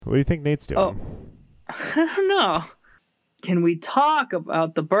What do you think Nate's doing? Oh, I don't know. Can we talk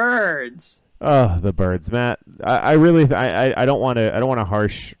about the birds? Oh, the birds, Matt. I really I don't want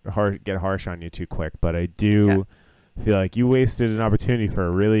to get harsh on you too quick, but I do feel like you wasted an opportunity for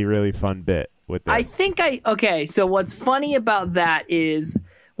a really, really fun bit with this. Okay, so what's funny about that is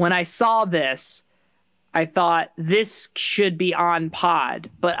when I saw this, I thought this should be on pod,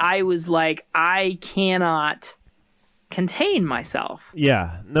 but I was like, I cannot contain myself.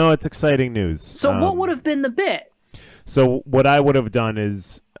 Yeah, no, it's exciting news. So what would have been the bit? So what I would have done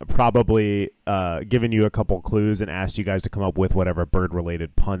is probably given you a couple clues and asked you guys to come up with whatever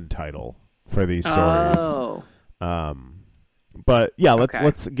bird-related pun title for these stories. Oh. But yeah,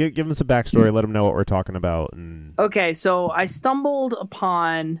 let's give them some backstory. Let them know what we're talking about. And Okay, so I stumbled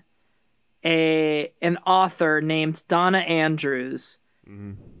upon an author named Donna Andrews,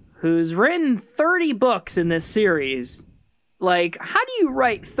 who's written 30 books in this series. Like, how do you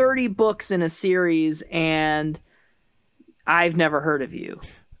write 30 books in a series and I've never heard of you?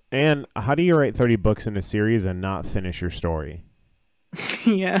 And how do you write 30 books in a series and not finish your story?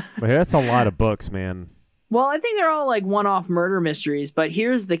 Yeah. Like, that's a lot of books, man. Well, I think they're all like one-off murder mysteries, but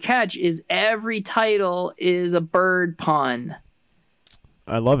here's the catch is every title is a bird pun.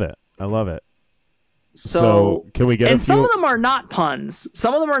 I love it. So can we get and some of them are not puns.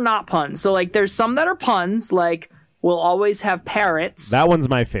 So like there's some that are puns, like we'll always have parrots. That one's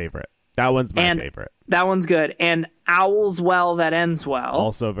my favorite. That one's good. And owls well that ends well.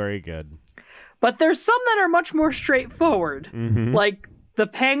 Also very good. But there's some that are much more straightforward. Like the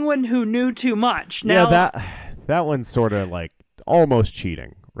penguin who knew too much. Now, yeah, that one's sort of like almost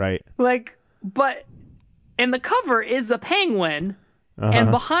cheating, right? Like, but and the cover is a penguin,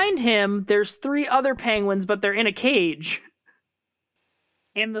 and behind him there's 3 other penguins, but they're in a cage.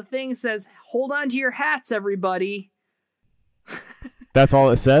 And the thing says, "Hold on to your hats, everybody." That's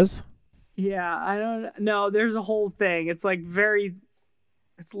all it says? Yeah, I don't know. There's a whole thing. It's like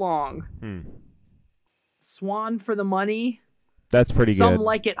it's long. Swan for the money. That's pretty good. Some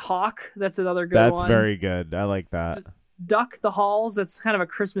like it hawk. That's another good one. That's very good. I like that. Duck the halls. That's kind of a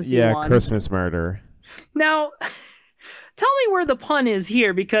Christmassy one. Yeah, Christmas murder. Now, tell me where the pun is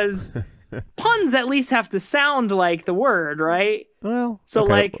here, because puns at least have to sound like the word, right? Well, so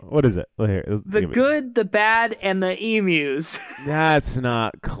okay. like, what is it? Here, the good, the bad, and the emus. That's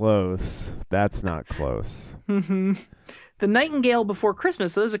not close. The nightingale before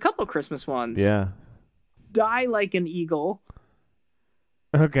Christmas. So there's a couple Christmas ones. Yeah. Die like an eagle.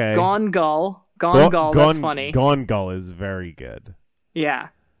 Okay. Gone gull. That's funny. Gone gull is very good. Yeah.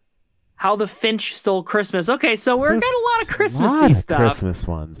 How the Finch Stole Christmas. Okay, so we're got a lot of Christmassy stuff. Christmas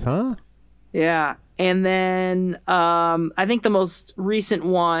ones, huh? Yeah. And then I think the most recent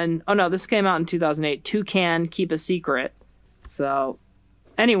one, oh no, this came out in 2008, Toucan Keep a Secret. So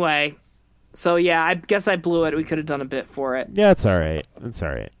anyway, so yeah, I guess I blew it. We could have done a bit for it. Yeah, it's all right.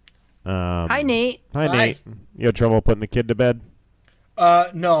 Hi, Nate. Hi, Nate. You had trouble putting the kid to bed?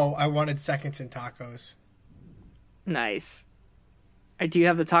 No, I wanted seconds and tacos. Nice. Do you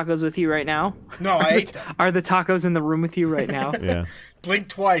have the tacos with you right now? No, I ate them. Are the tacos in the room with you right now? Yeah. Blink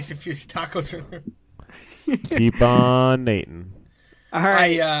twice if your tacos are... Keep on Nating. All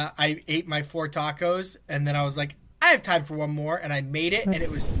right. I ate my 4 tacos, and then I was like, I have time for one more, and I made it, and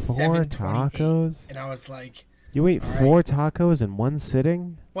it was 7:28. Tacos? And I was like... You ate 4 tacos in one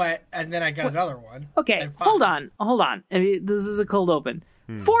sitting? What? And then I got another one. Okay, hold on. I mean, this is a cold open.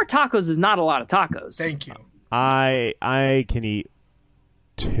 4 tacos is not a lot of tacos. Thank you. I can eat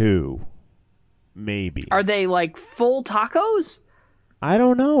 2, maybe. Are they like full tacos? I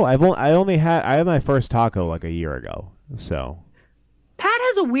don't know. I had my first taco like a year ago. So Pat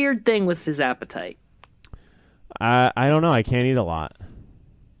has a weird thing with his appetite. I don't know. I can't eat a lot.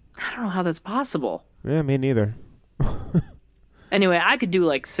 I don't know how that's possible. Yeah, me neither. Anyway, I could do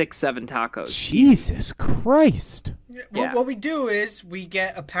like 6-7 tacos. Jesus Christ. Yeah. What we do is we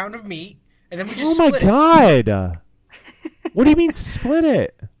get a pound of meat, and then we just split it. Oh my God. What do you mean split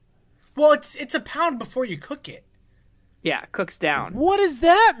it? Well, it's a pound before you cook it. Yeah, cooks down. What does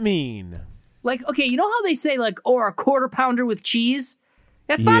that mean? Like, okay, you know how they say like, or a quarter pounder with cheese?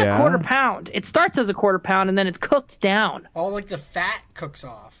 That's not a quarter pound. It starts as a quarter pound and then it's cooked down. All like the fat cooks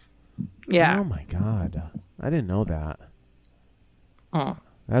off. Yeah. Oh my God. I didn't know that. Oh.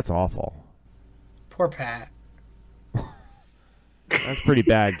 That's awful. Poor Pat. That's pretty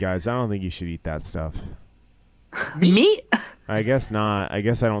bad, guys. I don't think you should eat that stuff. Meat? I guess not. I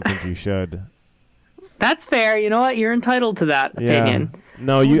guess I don't think you should. That's fair. You know what? You're entitled to that opinion.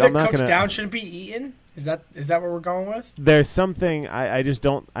 No, Food I'm that not cooks gonna. down shouldn't be eaten. Is that what we're going with? There's something I just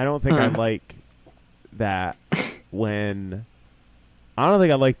don't. I don't think I like that when I don't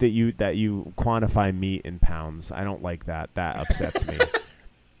think I like that you quantify meat in pounds. I don't like that. That upsets me.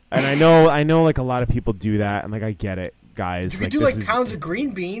 And I know, like a lot of people do that, and like I get it, guys. You could do like pounds of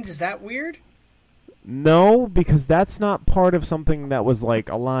green beans. Is that weird? No, because that's not part of something that was like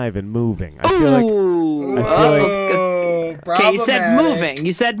alive and moving. I feel like. Okay, you said moving.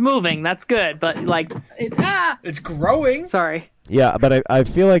 You said moving. That's good, but like it's growing. Sorry. Yeah, but I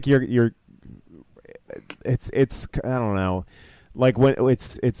feel like you're. It's I don't know, like when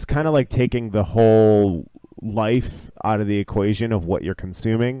it's kind of like taking the whole life out of the equation of what you're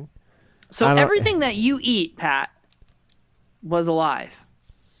consuming. So everything that you eat, Pat, was alive.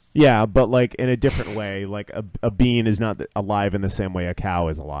 Yeah, but like in a different way. Like a bean is not alive in the same way a cow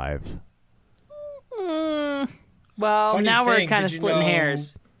is alive. Well, now we're kind of splitting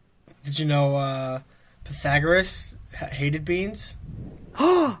hairs. Did you know Pythagoras hated beans?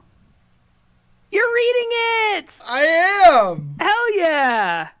 You're reading it! I am! Hell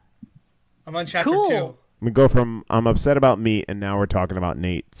yeah! I'm on chapter 2. We go from I'm upset about meat, and now we're talking about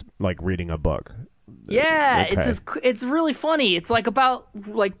Nate like reading a book. Yeah, Okay. it's really funny. It's like about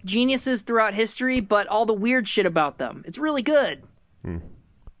like geniuses throughout history, but all the weird shit about them. It's really good.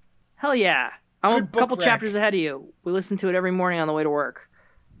 Hell yeah! I'm a couple chapters ahead of you. We listen to it every morning on the way to work.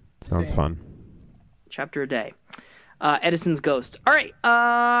 Sounds fun. Chapter a day. Edison's Ghost. All right.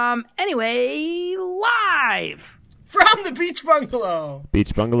 Anyway, live from the Beach Bungalow.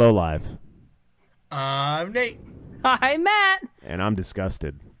 Beach Bungalow live. I'm Nate. I'm Matt. And I'm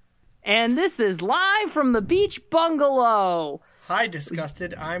disgusted. And this is live from the Beach Bungalow. Hi,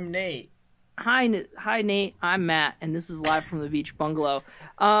 disgusted. I'm Nate. Hi, Nate. I'm Matt, and this is live from the Beach Bungalow.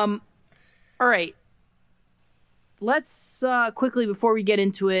 All right. Let's quickly, before we get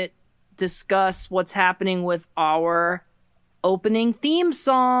into it, discuss what's happening with our opening theme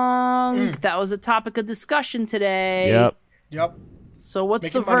song. That was a topic of discussion today. Yep. So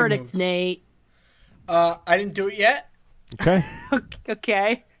what's the verdict, Nate? I didn't do it yet. Okay.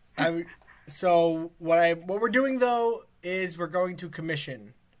 Okay. So what we're doing though is we're going to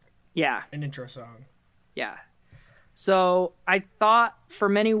commission an intro song. Yeah. So I thought for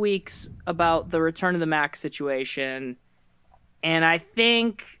many weeks about the Return of the Mac situation, and I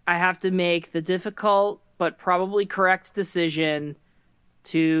think I have to make the difficult but probably correct decision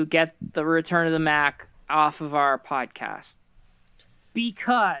to get the Return of the Mac off of our podcast.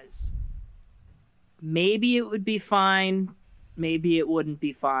 Because maybe it would be fine, maybe it wouldn't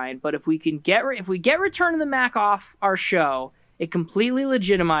be fine, but if we get Return of the Mac off our show, it completely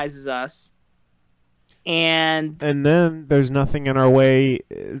legitimizes us. And then there's nothing in our way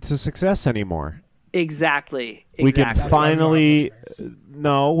to success anymore. Exactly. We can finally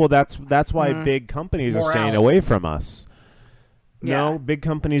that's why big companies are staying away from us. No, big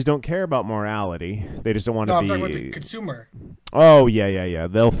companies don't care about morality. They just don't want to be. I'm talking about the consumer. Oh yeah.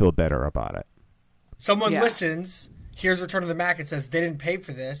 They'll feel better about it. Someone listens, hears Return of the Mac, and says they didn't pay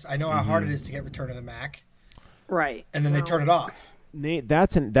for this. I know how hard it is to get Return of the Mac. Right. And then they turn it off. Nate,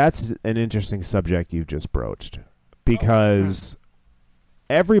 that's an interesting subject you've just broached, because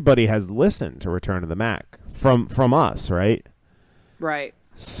everybody has listened to Return of the Mac from us, right? Right.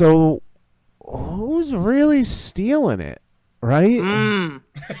 So who's really stealing it, right?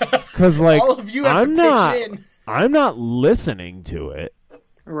 Because like all of you have to pitch in. I'm not listening to it.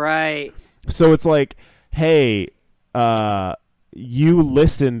 Right. So it's like, hey, you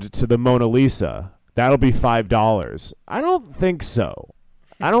listened to the Mona Lisa. That'll be $5. I don't think so.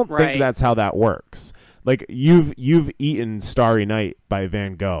 I don't think that's how that works. Like you've eaten Starry Night by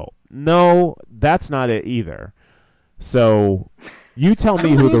Van Gogh. No, that's not it either. So you tell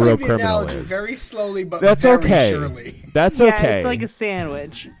me who the real criminal is. Very slowly, but that's very okay. surely. That's okay. It's like a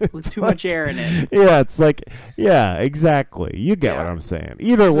sandwich with too much air in it. Yeah, it's like exactly. You get what I'm saying.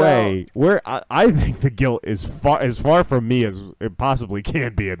 Either way, I think the guilt is far from me as it possibly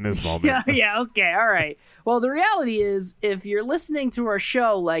can be in this moment. Okay, all right. Well, the reality is, if you're listening to our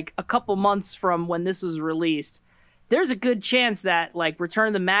show like a couple months from when this was released, there's a good chance that like Return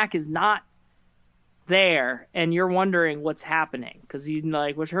of the Mac is not there, and you're wondering what's happening because you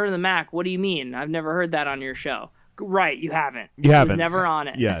like Return of the Mac. What do you mean? I've never heard that on your show. Right, you haven't. You haven't. It was never on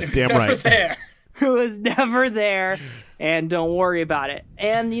it. Yeah, damn right. There. It was never there, and don't worry about it.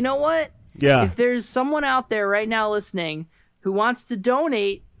 And you know what? Yeah. If there's someone out there right now listening who wants to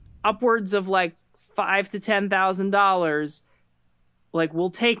donate upwards of like $5,000 to $10,000, like we'll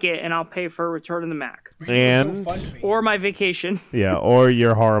take it, and I'll pay for Return of the Mac And or my vacation. Yeah, or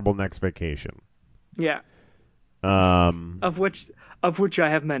your horrible next vacation. Yeah. Of which I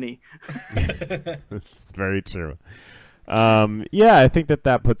have many. It's very true. Yeah, I think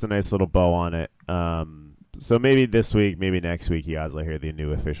that puts a nice little bow on it. So maybe this week, maybe next week, you guys will hear the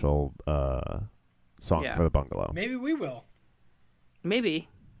new official song for the bungalow. Maybe we will. Maybe.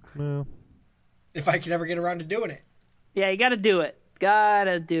 Well, if I can ever get around to doing it. Yeah, you got to do it.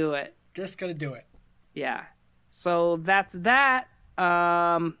 Gotta do it. Just gotta do it. Yeah. So that's that.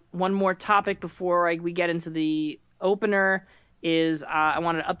 One more topic before we get into the opener is I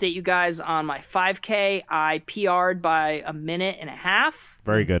wanted to update you guys on my 5K. I PR'd by a minute and a half.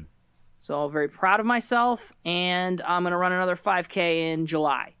 Very good. So very proud of myself, and I'm going to run another 5K in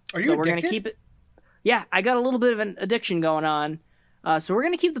July. Are you We're going to keep it. Yeah, I got a little bit of an addiction going on. So we're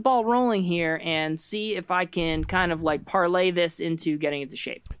going to keep the ball rolling here and see if I can kind of like parlay this into getting into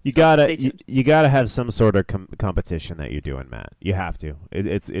shape. You gotta have some sort of competition that you're doing, Matt. You have to.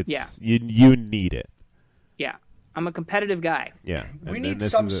 You need it. Yeah, I'm a competitive guy. Yeah, we need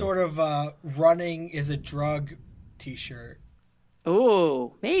some sort of running is a drug T-shirt.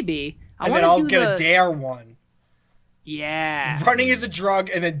 Oh, maybe. And then I'll get a dare one. Yeah, running is a drug,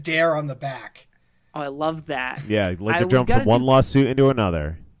 and then dare on the back. Oh, I love that. Yeah, like to jump from one lawsuit into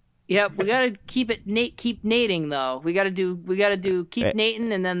another. Yep, we gotta keep nating though. We gotta do keep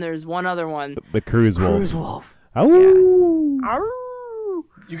nating, and then there's one other one. The Cruise Wolf. Cruise Wolf. Oh. Yeah.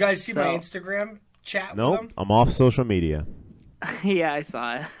 You guys see my Instagram chat? Nope, I'm off social media. Yeah, I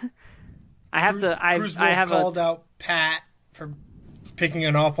saw it. Cruise Wolf called out Pat for picking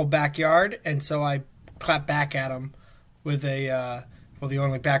an awful backyard, and so I clapped back at him with a the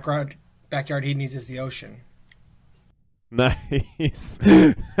only backyard he needs is the ocean. Nice.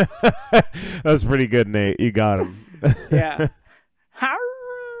 That's pretty good, Nate. You got him. Yeah.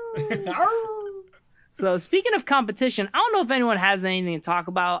 So speaking of competition, I don't know if anyone has anything to talk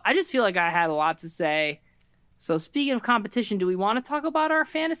about. I just feel like I had a lot to say. So speaking of competition, do we want to talk about our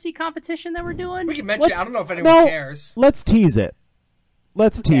fantasy competition that we're doing? We can mention it. I don't know if anyone cares. Let's tease it.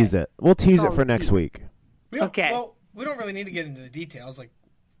 Tease it. We'll tease it for next week. Okay. Well, we don't really need to get into the details. Like,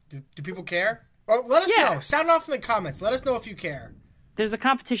 do people care? Well, let us know. Sound off in the comments. Let us know if you care. There's a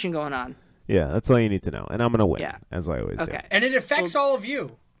competition going on. Yeah, that's all you need to know. And I'm going to win, as I always do. And it affects all of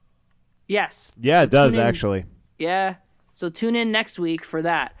you. Yes. Yeah, it does, actually. Yeah. So tune in next week for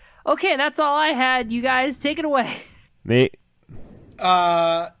that. Okay, that's all I had. You guys, take it away. Nate? It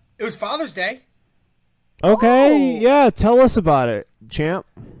was Father's Day. Okay, yeah, tell us about it, champ.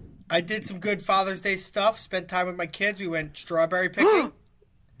 I did some good Father's Day stuff. Spent time with my kids. We went strawberry picking.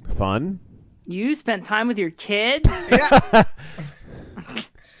 Fun. You spent time with your kids? Yeah.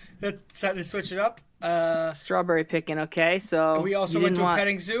 Decided to switch it up. Strawberry picking, okay. So we also went to a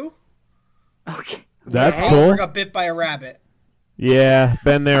petting zoo. Okay. That's cool. I got bit by a rabbit. Yeah,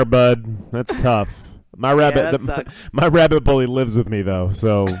 been there, bud. That's tough. My rabbit, sucks. My rabbit bully lives with me though,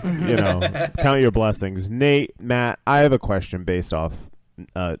 so count your blessings. Nate, Matt, I have a question based off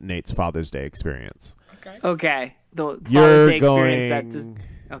Nate's Father's Day experience. Okay. The Father's Day experience that just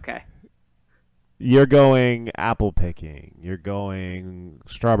okay. You're going apple picking. You're going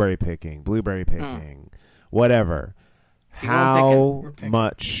strawberry picking, blueberry picking, whatever. How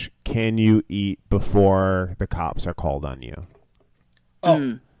much can you eat before the cops are called on you?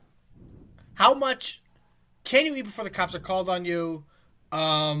 Oh. How much can you eat before the cops are called on you?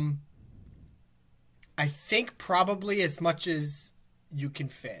 I think probably as much as you can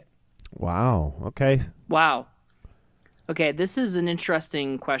fit. Wow. Okay. Wow. Okay, this is an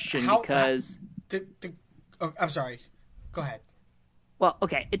interesting question because... I'm sorry. Go ahead. Well,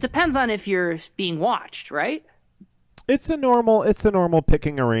 okay. It depends on if you're being watched, right? It's the normal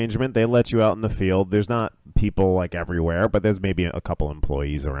picking arrangement. They let you out in the field. There's not people like everywhere, but there's maybe a couple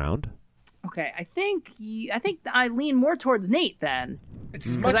employees around. Okay, I think I lean more towards Nate then. It's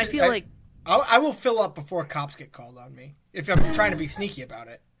as much as I feel like I will fill up before cops get called on me if I'm trying to be sneaky about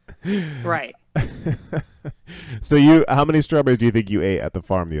it. Right. So how many strawberries do you think you ate at the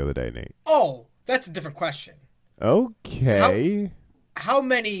farm the other day, Nate? Oh, that's a different question. Okay. How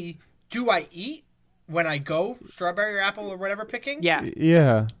many do I eat when I go strawberry or apple or whatever picking? Yeah.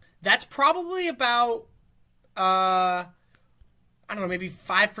 Yeah. That's probably about I don't know, maybe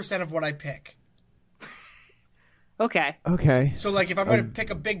 5% of what I pick. Okay. So, like, if I'm going to pick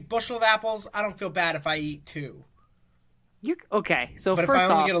a big bushel of apples, I don't feel bad if I eat 2. Okay. So, but first if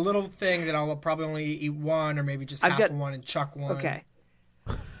I only off, get a little thing, then I'll probably only eat 1 or maybe just half of one and chuck 1. Okay.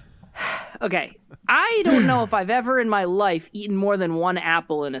 Okay. I don't know if I've ever in my life eaten more than 1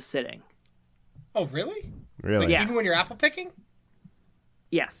 apple in a sitting. Oh, really? Really? Like, yeah. Even when you're apple picking?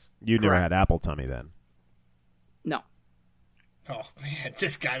 Yes. You never had apple tummy then? No. Oh, man,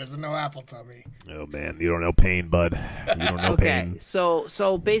 this guy doesn't know apple tummy. Oh, man, you don't know pain, bud. You don't know pain. Okay,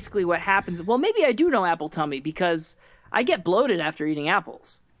 so basically what happens... Well, maybe I do know apple tummy because I get bloated after eating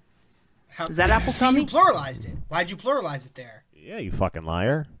apples. Is that apple tummy? You pluralized it. Why'd you pluralize it there? Yeah, you fucking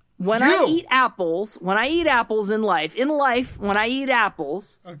liar. When I eat apples in life, when I eat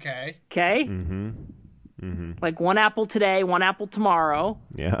apples. Okay. Okay. Mm-hmm. Mm-hmm. Like one apple today, one apple tomorrow.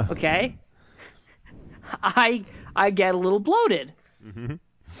 Yeah. Okay. I get a little bloated. Mm-hmm.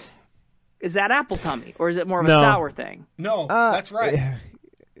 Is that apple tummy, or is it more of a sour thing? No, that's right.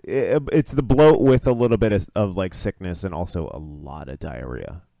 It's the bloat with a little bit of like sickness and also a lot of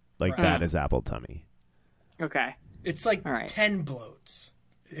diarrhea. Like that is apple tummy. Okay. It's like 10 bloats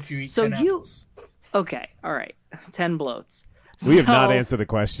if you eat so 10 apples. Okay, all right. 10 bloats. We have not answered the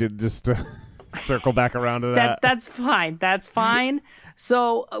question, just to circle back around to that. That's fine. That's fine.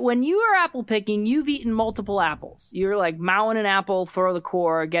 So when you are apple picking, you've eaten multiple apples. You're like mowing an apple, throw the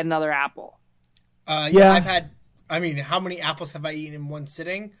core, get another apple. Yeah, I've had, how many apples have I eaten in one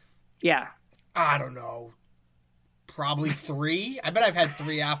sitting? Yeah. I don't know. Probably 3. I bet I've had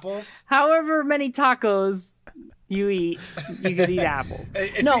 3 apples. However many tacos you eat, you could eat apples.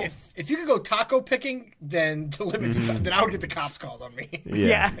 If you could go taco picking, then the limits. Then I would get the cops called on me.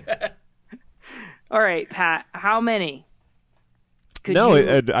 Yeah. All right, Pat. How many?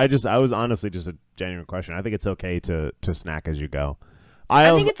 I was honestly just a genuine question. I think it's okay to snack as you go.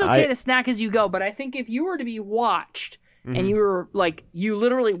 I think it's okay to snack as you go, but I think if you were to be watched and you were like, you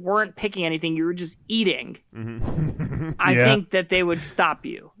literally weren't picking anything, you were just eating, I think that they would stop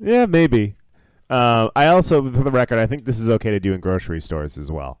you. Yeah, maybe. I also, for the record, I think this is okay to do in grocery stores as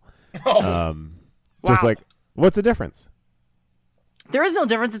well. Just like, what's the difference? There is no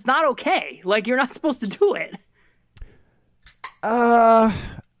difference. It's not okay. Like, you're not supposed to do it.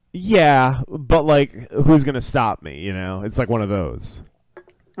 Yeah, but like, who's gonna stop me? You know, it's like one of those.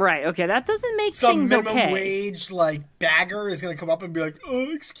 Right. Okay. That doesn't make Some things okay. Some minimum wage bagger is gonna come up and be like,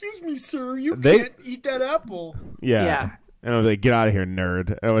 "Oh, excuse me, sir, you can't eat that apple." Yeah. And I'm like, "Get out of here,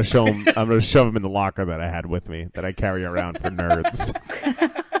 nerd!" And I'm gonna shove him in the locker that I had with me that I carry around for nerds.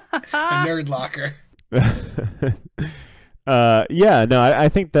 A nerd locker. I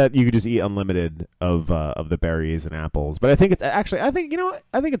think that you could just eat unlimited of the berries and apples, but I think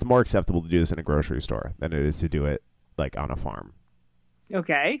it's more acceptable to do this in a grocery store than it is to do it like on a farm.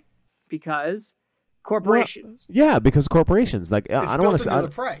 Okay, because corporations. Well, yeah, because corporations. Like I don't want to say the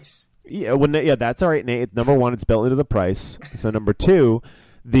price. Yeah, that's all right, Nate. Number one, it's built into the price. So number two,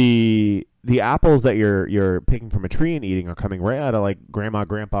 the apples that you're picking from a tree and eating are coming right out of like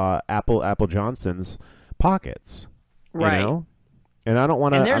Grandpa Apple Johnson's pockets. Right. You know? And I don't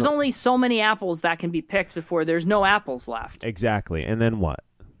want to. And there's only so many apples that can be picked before there's no apples left. Exactly. And then what?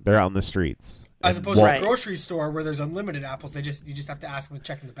 They're out in the streets. As opposed to a grocery store where there's unlimited apples, you just have to ask them to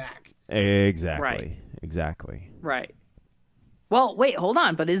check in the back. Exactly. Right. Exactly. Right. Well, wait, hold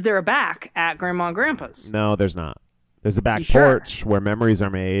on. But is there a back at Grandma and Grandpa's? No, there's not. There's a back porch where memories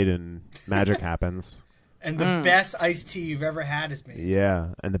are made and magic happens. And the best iced tea you've ever had is made.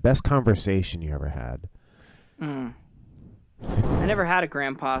 Yeah, and the best conversation you ever had. I never had a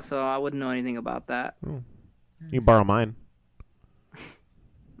grandpa, so I wouldn't know anything about that. You can borrow mine.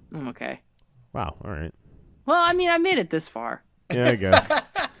 I'm okay. Wow, all right. Well, I made it this far. Yeah, I guess.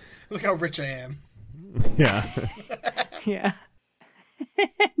 Look how rich I am. Yeah. Yeah.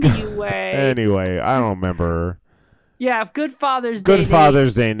 Anyway, I don't remember. Yeah, good Father's Day. Good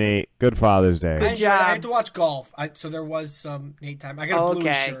Father's Day, Nate. Good Father's Day. Good job. I had to watch golf, so there was some Nate time. I got a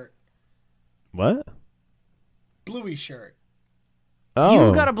bluey shirt. What? Bluey shirt. Oh.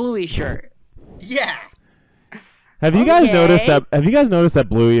 You got a bluey shirt. Yeah. Have you guys noticed that? Have you guys noticed that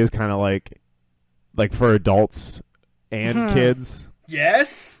Bluey is kind of like for adults and kids?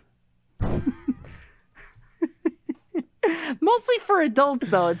 Yes. Mostly for adults,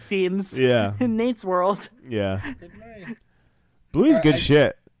 though, it seems. Yeah. In Nate's world. Yeah. Bluey's good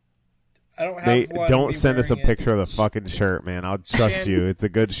shit. I don't have one. Don't send us a picture of the fucking shirt, man. I'll trust you. It's a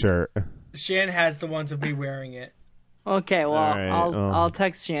good shirt. Shan has the ones of me wearing it. Okay, well, I'll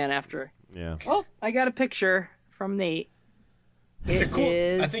text Shan after. Yeah. Oh, I got a picture from Nate. It's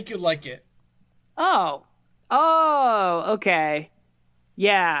I think you'd like it. Oh, okay.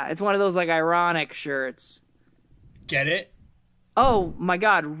 Yeah, it's one of those like ironic shirts. Get it? Oh my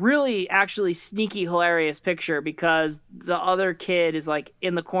god, really actually sneaky hilarious picture because the other kid is like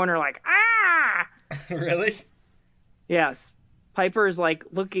in the corner like, ah! Really? Yes. Piper's like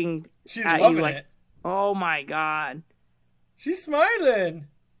looking She's at loving you like, it. oh my god. She's smiling.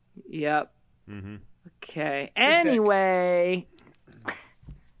 Yep. Mm-hmm. Okay. Anyway.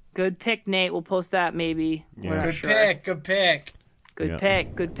 Good pick, Nate. We'll post that maybe. Yeah. Good pick.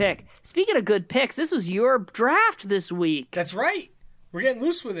 Good pick. Speaking of good picks, this was your draft this week. That's right. We're getting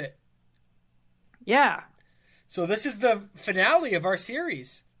loose with it. Yeah. So this is the finale of our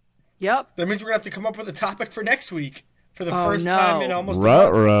series. Yep. That means we're going to have to come up with a topic for next week for the first time in almost a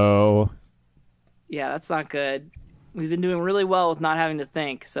month. Ruh-roh. Yeah, that's not good. We've been doing really well with not having to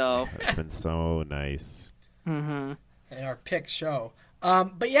think, so. It's been so nice. Mm-hmm. And our picks show.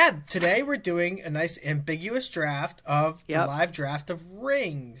 But yeah, today we're doing a nice ambiguous draft of the live draft of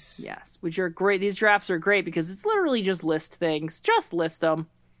rings. Yes, which are great. These drafts are great because it's literally just list things. Just list them.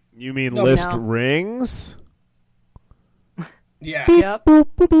 You mean list rings? Yeah. Beep, Yep. boop,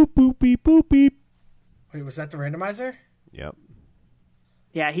 boop, boop, boop, beep, boop, beep. Wait, was that the randomizer? Yep.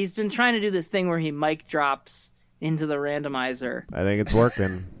 Yeah, he's been trying to do this thing where he mic drops into the randomizer. I think it's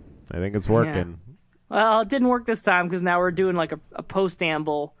working. Yeah. Well, it didn't work this time because now we're doing like a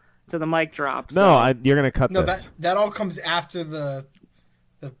post-amble to the mic drop. So. No, you're going to cut this. No, that all comes after the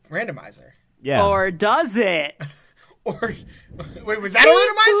randomizer. Yeah. Or does it? Or wait, was that a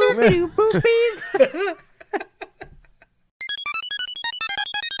randomizer? Boop, boop,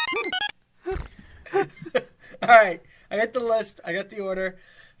 All right, I got the list. I got the order.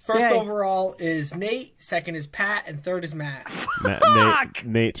 First overall is Nate. Second is Pat, and third is Matt.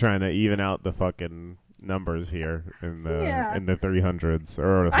 Nate trying to even out the fucking numbers here in the 300s.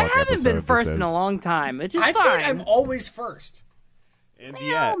 Or I haven't been first in a long time. It's just fine. I think I'm always first. And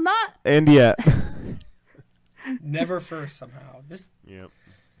yet. Never first somehow. Yep.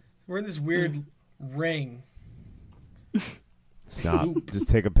 We're in this weird ring. Stop. Just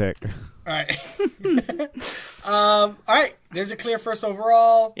take a pick. All right. All right. There's a clear first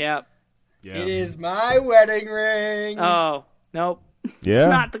overall. Yep. Yeah. It is my wedding ring. Oh, nope. Yeah.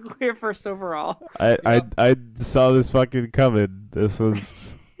 Not the clear first overall. I saw this fucking coming. This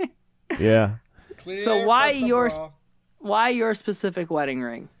was yeah. Clear why your specific wedding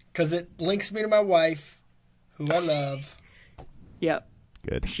ring? Because it links me to my wife, who I love. Yep.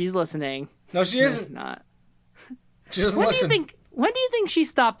 Good. She's listening. No, she isn't. She's not. She doesn't listen. When do you think she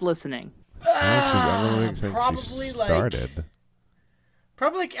stopped listening? Probably started.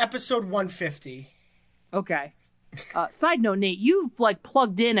 Probably like episode 150. Okay. Side note, Nate, you've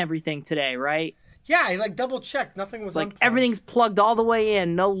plugged in everything today, right? Yeah, I double checked. Nothing was unplugged. Everything's plugged all the way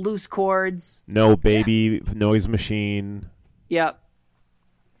in. No loose cords. No baby noise machine. Yep.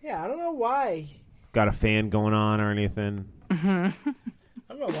 Yeah, I don't know why. Got a fan going on or anything. I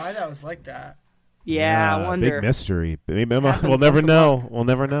don't know why that was like that. Yeah, I wonder. Big mystery. We'll never know. We'll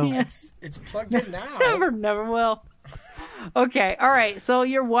never know. Yeah. It's plugged in now. Never will. Okay, all right. So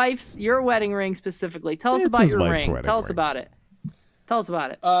your wedding ring specifically. Tell us about your ring. Tell us about it.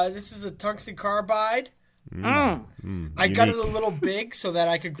 This is a tungsten carbide. I got it a little big so that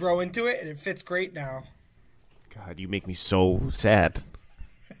I could grow into it, and it fits great now. God, you make me so sad.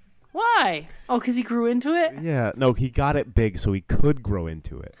 Why? Oh, because he grew into it? Yeah. No, he got it big so he could grow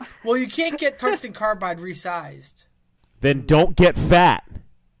into it. Well, you can't get tungsten carbide resized. Then don't get fat.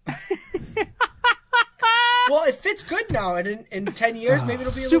 Well, it fits good now, and in 10 years, maybe it'll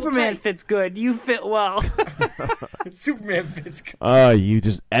be a Superman little tight. fits good. You fit well. Superman fits good. Oh,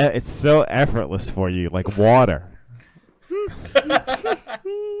 it's so effortless for you, like water.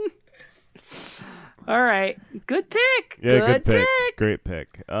 All right. Good pick. Yeah, good pick. Great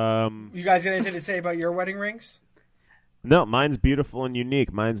pick. You guys got anything to say about your wedding rings? No, mine's beautiful and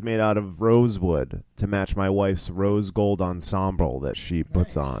unique. Mine's made out of rosewood to match my wife's rose gold ensemble that she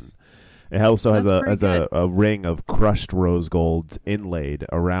puts on. It also has a ring of crushed rose gold inlaid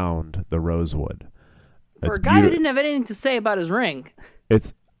around the rosewood. For a guy who didn't have anything to say about his ring.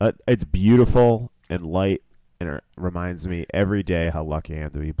 It's beautiful and light, and it reminds me every day how lucky I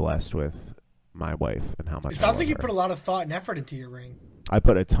am to be blessed with my wife and how much. It sounds like you put a lot of thought and effort into your ring. I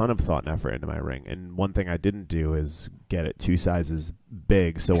put a ton of thought and effort into my ring, and one thing I didn't do is get it 2 sizes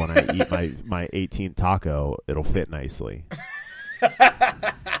big, so when I eat my 18th taco, it'll fit nicely.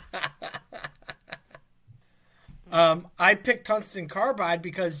 I picked tungsten carbide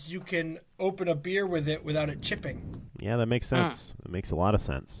because you can open a beer with it without it chipping. Yeah, that makes sense. It makes a lot of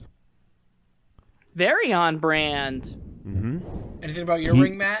sense. Very on brand. Mm-hmm. Anything about your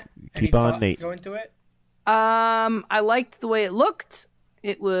ring, Matt? Keep on, Nate. Go into it. I liked the way it looked.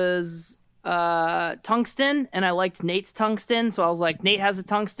 It was tungsten, and I liked Nate's tungsten, so I was like, Nate has a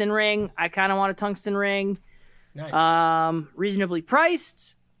tungsten ring. I kind of want a tungsten ring. Nice. Reasonably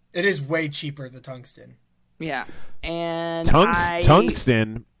priced. It is way cheaper, the tungsten. Yeah. And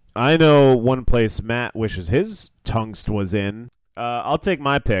tungsten. I know one place Matt wishes his tungst was in. I'll take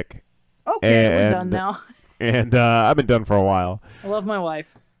my pick. Okay, we're done now. And I've been done for a while. I love my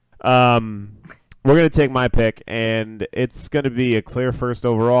wife. We're going to take my pick, and it's going to be a clear first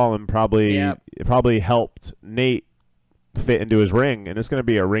overall, and it probably helped Nate fit into his ring, and it's going to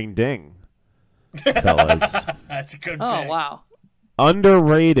be a ring ding, fellas. That's a good pick. Oh, wow.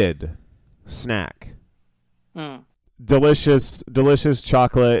 Underrated snack. Delicious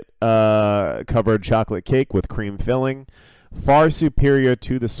chocolate covered chocolate cake with cream filling. Far superior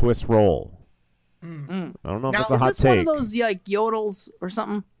to the Swiss roll. I don't know if it's a hot take. Is this one of those like yodels or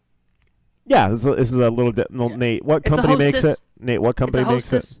something? Yeah, this is a little bit. Yes. Nate, what company makes it? Nate, what company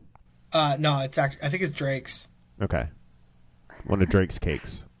makes it? No, it's actually, I think it's Drake's. Okay, one of Drake's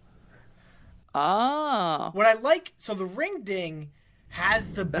cakes. Oh. What I like, so the Ring Ding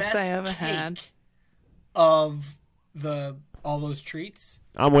has the best I ever cake had of all those treats.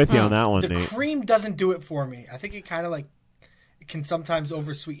 I'm with you on that one, The Nate. cream doesn't do it for me. I think it kind of like it can sometimes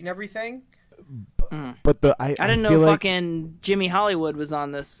oversweeten everything. But I didn't know fucking Jimmy Hollywood was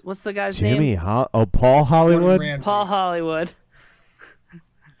on this. What's the guy's name? Paul Hollywood. Paul Hollywood.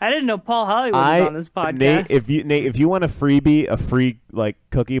 I didn't know Paul Hollywood was on this podcast. Nate, if you want a free like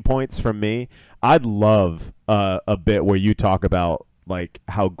cookie points from me, I'd love a bit where you talk about like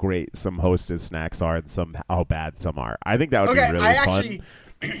how great some Hostess snacks are and how bad some are. I think that would be really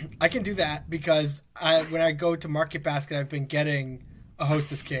fun. I can do that because when I go to Market Basket, I've been getting a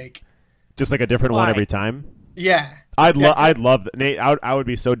Hostess cake. Just like a different one every time? Yeah. I'd love that. Nate, I would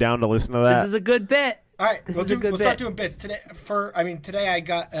be so down to listen to that. This is a good bit. All right, we'll start doing bits today. Today I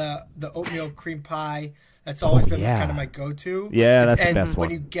got the oatmeal cream pie. That's always been kind of my go-to. Yeah, that's the best one.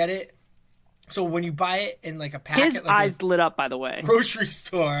 When you get it, so when you buy it in like a packet, his eyes lit up. By the way, grocery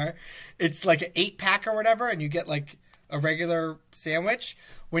store, it's like an 8-pack or whatever, and you get like a regular sandwich.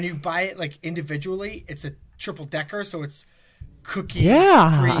 When you buy it like individually, it's a triple decker, so it's cookie,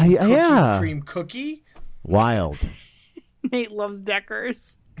 cream cookie. Wild. Nate loves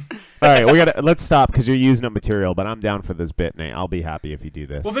Deckers. All right, let's stop because you're using up material. But I'm down for this bit, Nate. I'll be happy if you do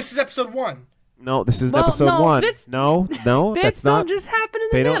this. Well, this is episode 1. No, this is episode 1. No, bits that's not. Don't just happen in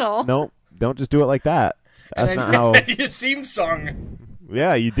the middle. No, don't just do it like that. That's not how. Your theme song.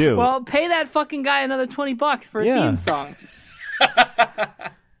 Yeah, you do. Well, pay that fucking guy another $20 for a theme song.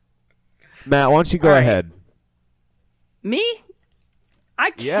 Matt, why don't you go ahead? Me?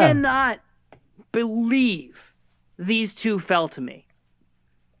 I cannot believe these two fell to me.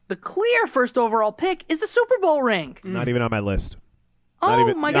 The clear first overall pick is the Super Bowl ring. Not even on my list. My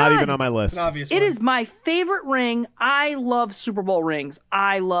God. Not even on my list. It's an obvious It one. is my favorite ring. I love Super Bowl rings.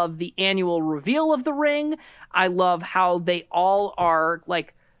 I love the annual reveal of the ring. I love how they all are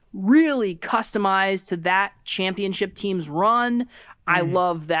like really customized to that championship team's run. I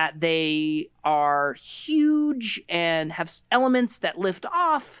love that they are huge and have elements that lift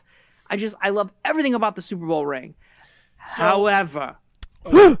off. I love everything about the Super Bowl ring. However,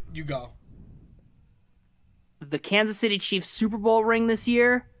 you go. The Kansas City Chiefs Super Bowl ring this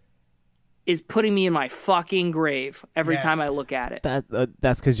year is putting me in my fucking grave every time I look at it.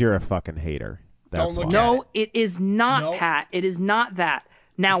 That's because you're a fucking hater. That's why. No, it is not, Pat. It is not that.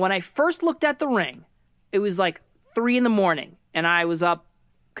 Now, when I first looked at the ring, it was like 3 a.m, and I was up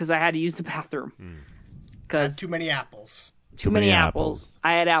because I had to use the bathroom. Because too many apples. Too many apples.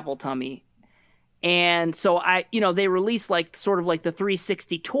 I had apple tummy. And so they released like sort of like the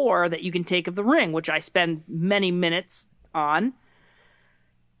 360 tour that you can take of the ring, which I spend many minutes on.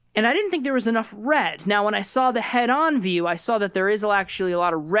 And I didn't think there was enough red. Now, when I saw the head-on view, I saw that there is actually a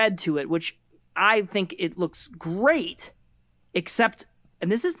lot of red to it, which I think it looks great, except,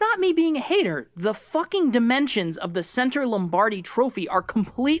 and this is not me being a hater, the fucking dimensions of the center Lombardi trophy are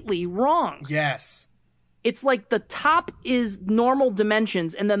completely wrong. Yes. It's like the top is normal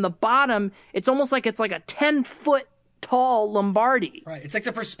dimensions, and then the bottom, it's almost like it's like a 10-foot tall Lombardi. Right. It's like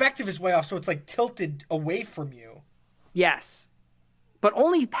the perspective is way off, so it's like tilted away from you. Yes. But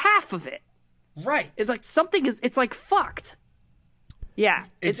only half of it. Right. It's like it's like fucked. Yeah.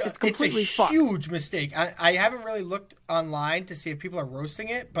 It's completely fucked. It's a huge mistake. I haven't really looked online to see if people are roasting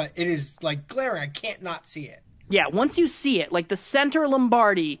it, but it is like glaring. I can't not see it. Yeah. Once you see it, like the center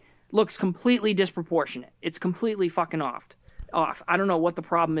Lombardi looks completely disproportionate. It's completely fucking off. I don't know what the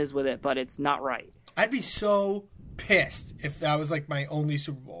problem is with it, but it's not right. I'd be so pissed if that was like my only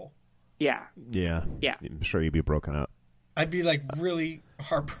Super Bowl. Yeah. Yeah. Yeah. I'm sure you'd be broken up. I'd be like really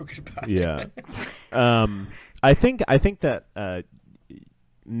heartbroken about it. Yeah. I think that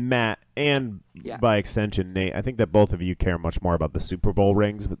Matt and by extension Nate, I think that both of you care much more about the Super Bowl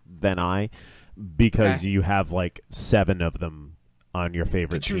rings than I, because you have like 7 of them on your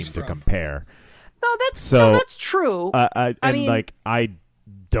favorite team to compare. No, that's true. I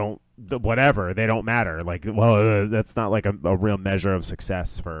don't. Whatever, they don't matter. Like, well, that's not like a real measure of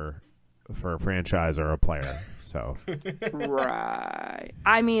success for a franchise or a player. So, right.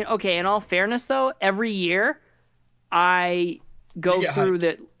 I mean, okay. In all fairness, though, every year I go through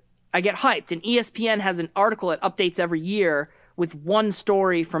that. I get hyped, and ESPN has an article that updates every year with one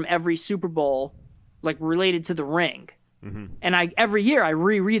story from every Super Bowl, like related to the ring. Mm-hmm. And every year I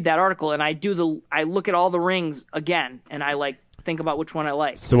reread that article and I look at all the rings again and I like think about which one I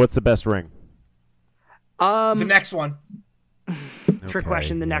like. So what's the best ring? The next one. Trick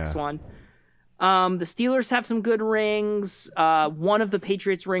question. The next one. The Steelers have some good rings. One of the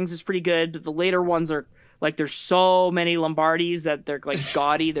Patriots rings is pretty good. The later ones are like there's so many Lombardis that they're like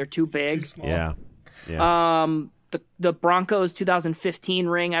gaudy. They're too big. Too Yeah. The Broncos 2015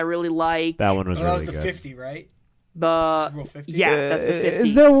 ring I really like. That one was really good. That was the 50, right? Super Bowl 50? Yeah, that's the 50.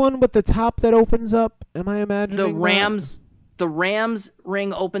 Is there one with the top that opens up? Am I imagining the Rams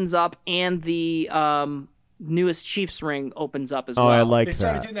ring opens up and the newest Chiefs ring opens up as well. Oh, I like that. They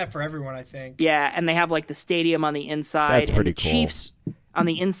started doing that for everyone, I think. Yeah, and they have like the stadium on the inside. That's pretty and the cool. Chiefs on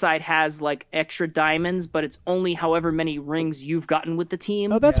the inside has like extra diamonds, but it's only however many rings you've gotten with the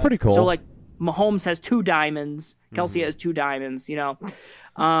team. Oh, that's pretty cool. So like Mahomes has 2 diamonds, Kelsey has 2 diamonds, you know.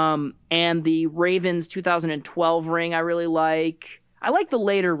 And the Ravens 2012 ring I really like. I like the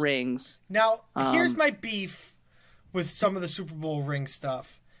later rings. Now, here's my beef with some of the Super Bowl ring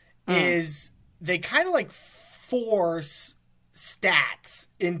stuff is they kind of like force stats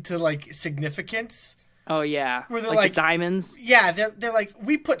into like significance. Oh yeah, where they're like the diamonds. Yeah, they're like,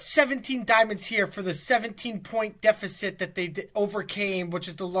 we put 17 diamonds here for the 17-point deficit that they overcame, which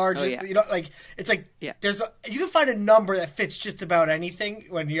is the largest. Oh, yeah. You know, like it's like you can find a number that fits just about anything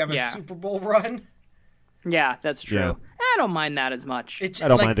when you have a Super Bowl run. Yeah, that's true. Yeah. I don't mind that as much. I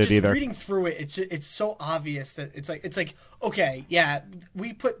don't mind it just either. Reading through it, it's so obvious that it's like okay, yeah,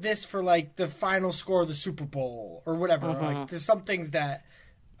 we put this for like the final score of the Super Bowl or whatever. Like there's some things that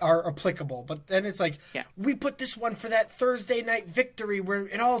are applicable, but then it's like we put this one for that Thursday night victory where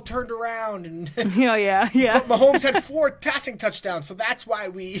it all turned around and yeah. But Mahomes had 4 passing touchdowns, so that's why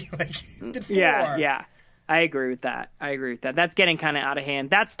we did 4. Yeah. I agree with that. That's getting kind of out of hand.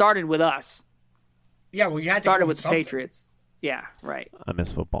 That started with us. Yeah, well, you had started to with the Patriots. Yeah, right. I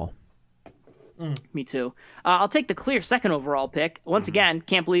miss football. Me too. I'll take the clear second overall pick. Once again,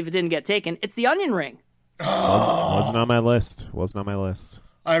 can't believe it didn't get taken. It's the onion ring. Wasn't on my list.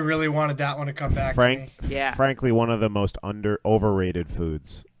 I really wanted that one to come back. Frankly, one of the most overrated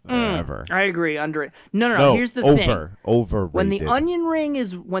foods ever. I agree. No. Here's the thing. Overrated. When the onion ring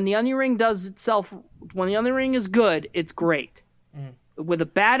is good, it's great. With a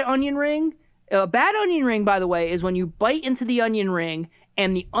bad onion ring, by the way, is when you bite into the onion ring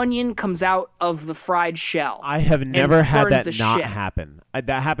and the onion comes out of the fried shell. I have never had that not happen.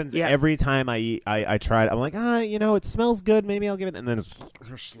 That happens every time I eat. I try it. I'm like, it smells good. Maybe I'll give it. And then it's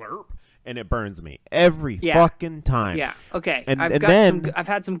slurp, and it burns me every fucking time. Yeah. Okay. And I've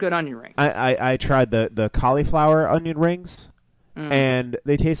had some good onion rings. I tried the cauliflower onion rings, and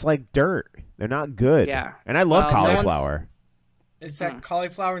they taste like dirt. They're not good. Yeah. And I love cauliflower. Is that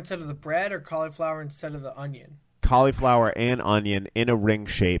cauliflower instead of the bread or cauliflower instead of the onion? Cauliflower and onion in a ring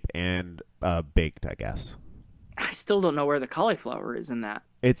shape and baked, I guess. I still don't know where the cauliflower is in that.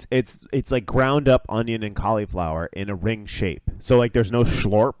 It's like ground up onion and cauliflower in a ring shape. So like there's no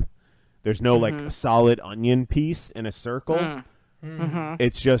schlorp. There's no like solid onion piece in a circle.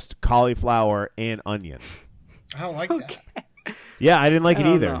 It's just cauliflower and onion. I don't like that. Yeah, I didn't like it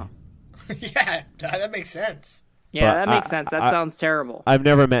either. Yeah, that makes sense. Yeah, that makes sense. That sounds terrible. I've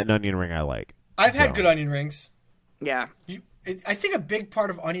never met an onion ring I like. I've had good onion rings. Yeah. I think a big part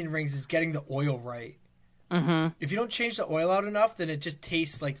of onion rings is getting the oil right. If you don't change the oil out enough, then it just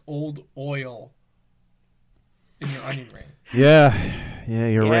tastes like old oil in your onion ring. Yeah,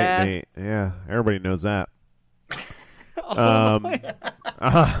 you're right, Nate. Yeah, everybody knows that. I'm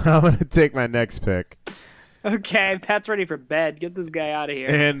going to take my next pick. Okay, Pat's ready for bed. Get this guy out of here.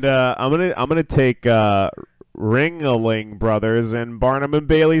 And I'm gonna take Ring-a-Ling Brothers and Barnum and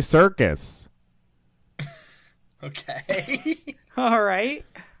Bailey Circus. Okay. All right.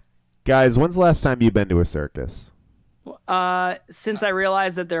 Guys, when's the last time you've been to a circus? Since I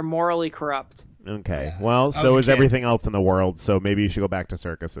realized that they're morally corrupt. Okay. Well, so is everything else in the world, so maybe you should go back to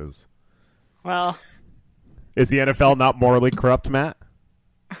circuses. Well. Is the NFL not morally corrupt, Matt?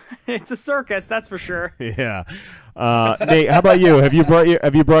 It's a circus, that's for sure. Yeah. Nate, how about you? Have you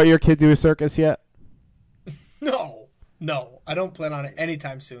brought your kid to a circus yet? No. I don't plan on it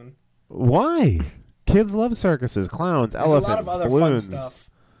anytime soon. Why? Kids love circuses, clowns, There's elephants, a lot of other balloons. fun stuff.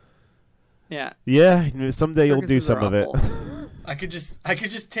 Yeah. Yeah, someday you'll do Circuses some are of it. awful. I could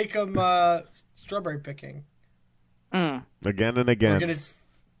just take him strawberry picking. Again and again. Or get his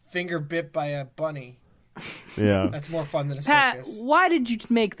finger bit by a bunny. Yeah. That's more fun than a Pat, circus. why did you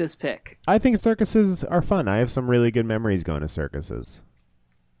make this pick? I think circuses are fun. I have some really good memories going to circuses.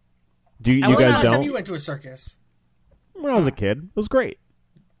 You guys When was the last don't? time you went to a circus? when I was a kid. It was great.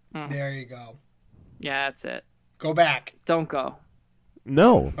 There you go. Yeah, that's it. Go back. Don't go.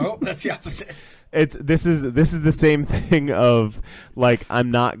 No. Oh, that's the opposite. This is the same thing of like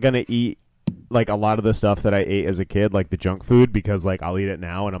I'm not gonna eat like a lot of the stuff that I ate as a kid, like the junk food, because like I'll eat it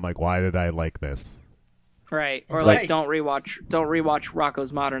now and I'm like, why did I like this? Right. Or like don't rewatch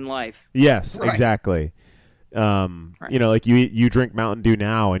Rocco's Modern Life. Yes, exactly. You know, like you drink Mountain Dew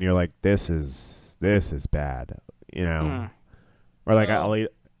now and you're like, this is bad, you know. Or like I'll eat.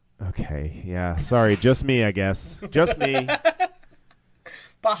 Okay, yeah. Sorry, just me, I guess. Just me.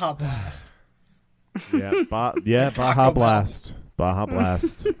 Baja Blast. Yeah, Baja Blast. Baja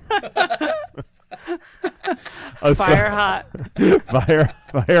Blast. Fire hot.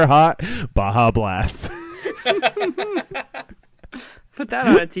 Fire hot. Baja Blast. Put that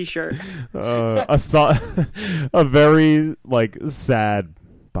on a t-shirt. A very like sad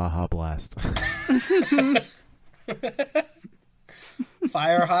Baja Blast.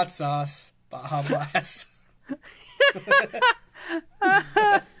 Fire hot sauce. Baja Blast.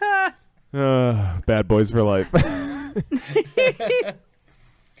 Bad boys for life.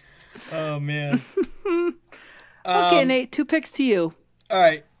 Oh man. Okay, Nate, 2 picks to you. All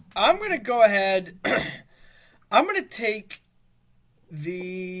right, I'm gonna go ahead. I'm gonna take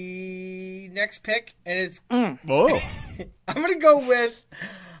the next pick, and it's. Oh. I'm gonna go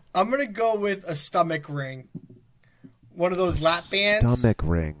with a stomach ring. One of those lap bands. Stomach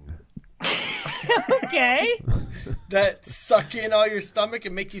ring. Okay. That suck in all your stomach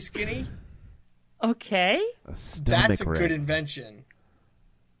and make you skinny. Okay. That's a good invention.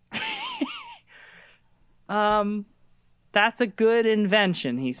 That's a good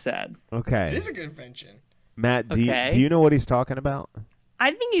invention, he said. Okay. It is a good invention. Matt, do you know what he's talking about?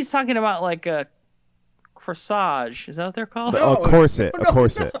 I think he's talking about like a corsage. Is that what they're called? A corset. A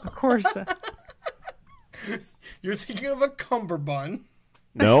corset. A corset. You're thinking of a cummerbund.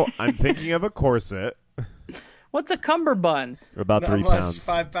 No, I'm thinking of a corset. What's a cummerbund? About Not 3 much, pounds.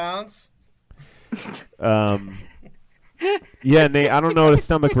 5 pounds. Yeah, Nate, I don't know what a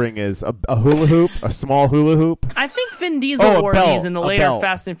stomach ring is. A hula hoop? A small hula hoop? I think Vin Diesel wore these in the later belt.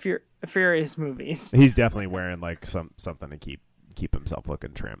 Fast and Furious movies. He's definitely wearing like something to keep himself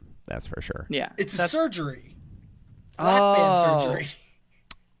looking trim. That's for sure. Yeah. It's a surgery. Lap band surgery.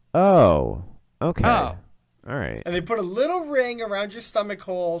 Oh. Okay. Oh. All right. And they put a little ring around your stomach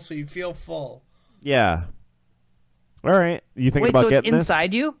hole so you feel full. Yeah. All right. You think about getting this? It's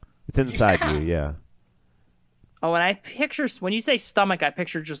inside you? It's inside you, yeah. Oh, and when you say stomach, I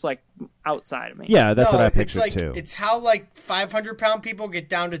picture just like outside of me. Yeah, that's what I pictured too. It's how like 500-pound people get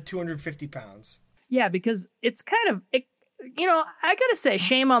down to 250 pounds. Yeah, because it's kind of, I gotta say,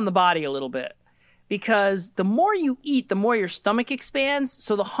 shame on the body a little bit. Because the more you eat, the more your stomach expands,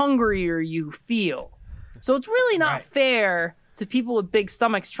 so the hungrier you feel. So it's really not fair to people with big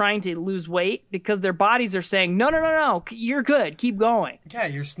stomachs trying to lose weight because their bodies are saying, no, you're good, keep going. Yeah,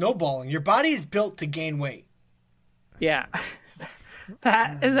 you're snowballing. Your body is built to gain weight. Yeah.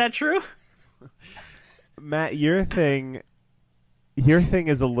 Pat, is that true? Matt, your thing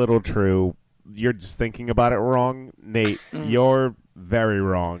is a little true. You're just thinking about it wrong. Nate, you're very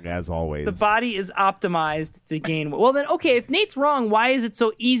wrong, as always. The body is optimized to gain weight. Well, then, okay, if Nate's wrong, why is it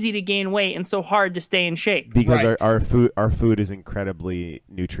so easy to gain weight and so hard to stay in shape? Because our food is incredibly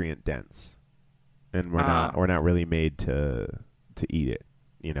nutrient dense, and we're not really made to eat it.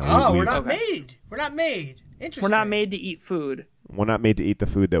 You know, we're not made. We're not made. Interesting. We're not made to eat food. We're not made to eat the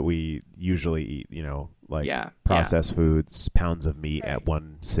food that we usually eat. You know, like processed foods, pounds of meat at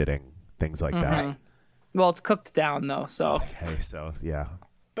one sitting, things like that. Well, it's cooked down though, so. Okay, so yeah.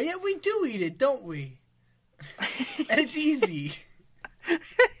 But yet we do eat it, don't we? And it's easy.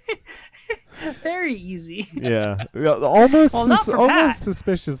 Very easy. Yeah, almost Pat.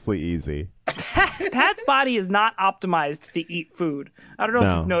 suspiciously easy. Pat's body is not optimized to eat food. I don't know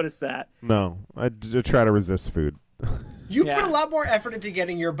if you've noticed that. No, I try to resist food. You put a lot more effort into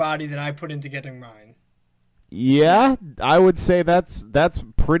getting your body than I put into getting mine. Yeah, I would say that's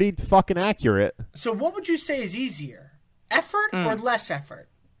pretty fucking accurate. So what would you say is easier? Effort or less effort?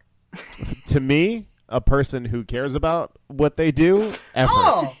 To me, a person who cares about what they do,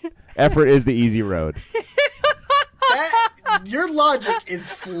 effort. Effort is the easy road. Your logic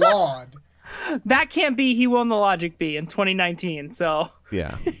is flawed. That can't be He Won the Logic Bee in 2019, so.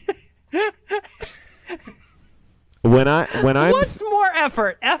 Yeah. When I'm What's more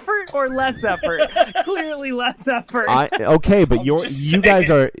effort or less effort? Clearly less effort. Okay, but you guys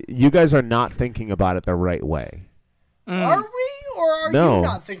are not thinking about it the right way. Are we, or are you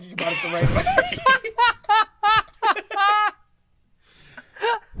not thinking about it the right way?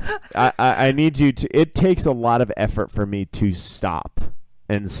 I need you to. It takes a lot of effort for me to stop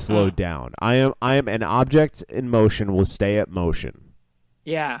and slow down. I am an object in motion. Will stay at motion.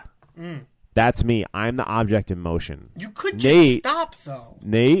 Yeah. That's me. I'm the object in motion. You could just stop, though.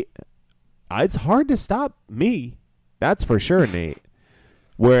 Nate, it's hard to stop me. That's for sure, Nate.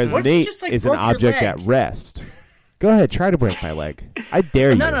 Whereas Nate is an object at rest. Go ahead, try to break my leg. I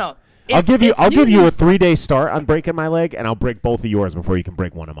dare you. No. I'll give you a 3-day start on breaking my leg, and I'll break both of yours before you can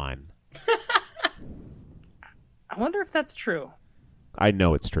break one of mine. I wonder if that's true. I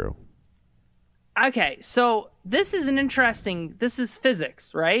know it's true. Okay, so this is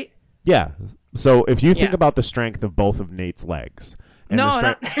physics, right? Yeah. So if you think about the strength of both of Nate's legs. And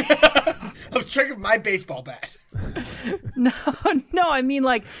I'm strength of my baseball bat. No, I mean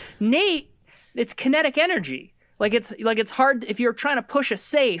like Nate, it's kinetic energy. Like it's hard if you're trying to push a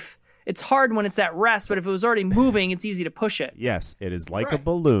safe. It's hard when it's at rest, but if it was already moving, it's easy to push it. Yes, it is like a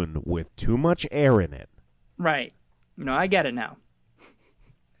balloon with too much air in it. Right. I get it now.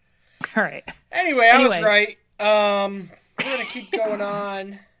 All right. Anyway, I was right. We're gonna keep going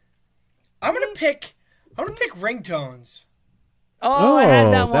on. I'm gonna pick ringtones. Oh, I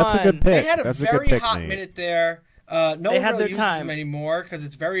had that one. That's a good pick. They had a very hot Nate. minute there. No one really uses time. them anymore because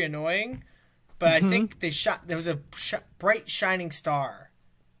it's very annoying. But I think there was a bright shining star.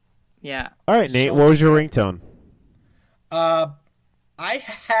 Yeah. All right, Nate. What was your ringtone? I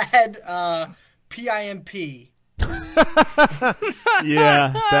had PIMP.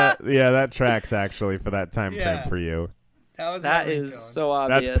 that tracks actually for that time frame for you. That is so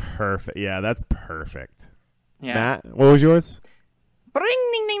obvious. That's perfect. Yeah, that's perfect. Yeah. Matt, what was yours? Bring,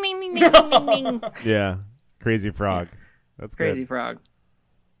 ding, ding, ding, ding, ding, ding, ding. Yeah, Crazy Frog. That's Crazy good. Frog.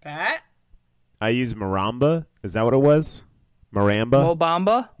 Pat? I used Maramba. Is that what it was? Maramba?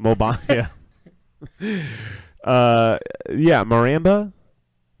 Mobamba? Yeah. Yeah, Maramba?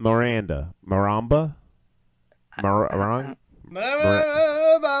 Maranda. Maramba? Marang?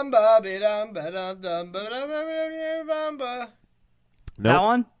 Nope. That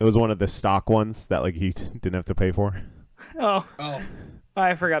one? It was one of the stock ones that like you didn't have to pay for. Oh,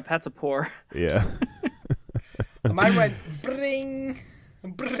 I forgot. Pat's a poor. Yeah. Mine went bring,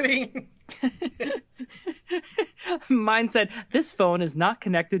 bring. Mine said, "This phone is not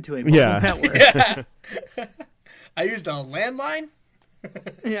connected to a mobile network." Yeah. I used a landline.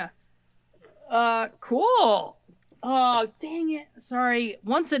 Yeah. Cool. Oh, dang it. Sorry.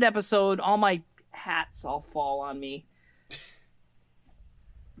 Once an episode, all my hats all fall on me.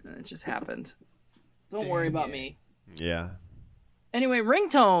 It just happened. Don't worry about me. Yeah. Anyway,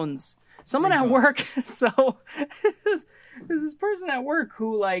 ringtones. Someone at work. So there's this person at work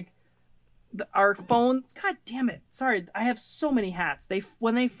who like our phones. God damn it! Sorry, I have so many hats.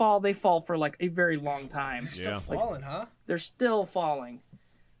 When they fall for like a very long time. They're still falling, huh? They're still falling.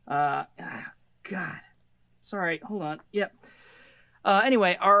 God. Sorry. Hold on. Yep.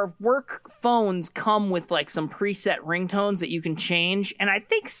 Anyway, our work phones come with like some preset ringtones that you can change, and I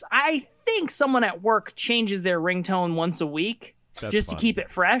think someone at work changes their ringtone once a week. That's just fun. to keep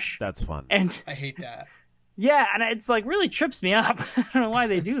it fresh. That's fun. And I hate that. Yeah, and it's like really trips me up. I don't know why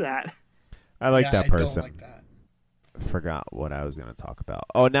they do that. I like that person. I don't like that. Forgot what I was going to talk about.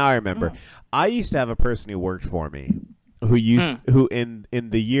 Oh, now I remember. I used to have a person who worked for me who in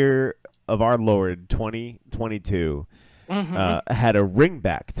the year of our Lord 2022 had a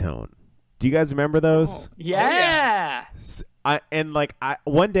ringback tone. Do you guys remember those? Oh, yeah.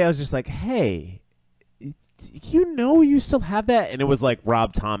 One day I was just like, hey, you still have that? And it was like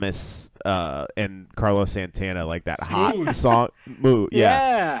Rob Thomas and Carlos Santana, like that hot song.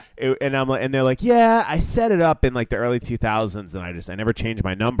 Yeah. And they're like, yeah, I set it up in like the early 2000s, and I never changed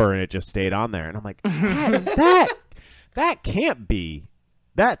my number, and it just stayed on there. And I'm like, that can't be.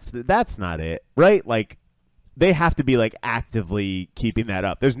 That's not it, right? Like they have to be like actively keeping that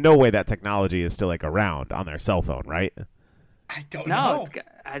up. There's no way that technology is still like around on their cell phone, right? I don't know.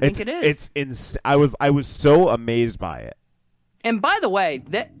 I think it is. I was so amazed by it. And by the way,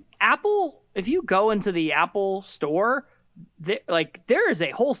 that Apple, if you go into the Apple store, there is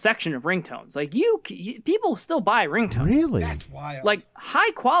a whole section of ringtones. Like people still buy ringtones. Really? That's wild. Like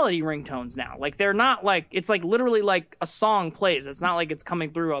high quality ringtones now. Like they're not like it's like literally like a song plays. It's not like it's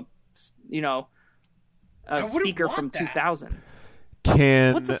coming through a speaker from 2000.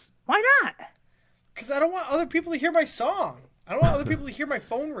 Why not? Because I don't want other people to hear my song. I don't want other people to hear my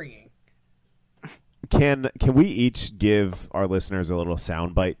phone ringing. Can we each give our listeners a little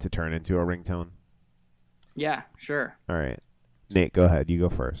soundbite to turn into a ringtone? Yeah, sure. All right. Nate, go ahead. You go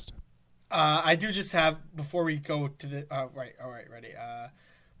first. I do just have, before we go to the... right, all right, ready.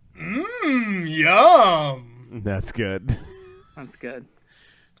 Yum! That's good. That's good.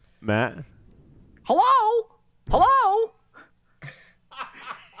 Matt? Hello?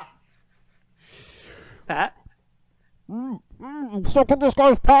 Pat? I'm stuck in this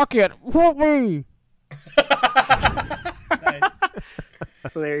guy's pocket. Help me. Nice.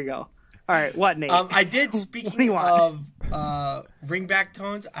 So there you go. All right, what, Nate? I did, speaking of ringback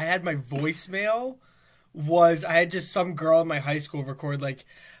tones, I had my voicemail I had just some girl in my high school record like,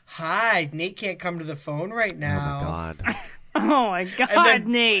 "Hi, Nate can't come to the phone right now." Oh my God,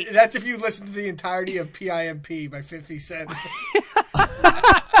 Nate. That's if you listen to the entirety of PIMP by 50 Cent.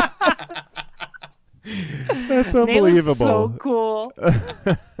 That's unbelievable. Nate was so cool.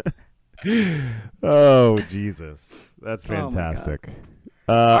 Oh, Jesus. That's fantastic.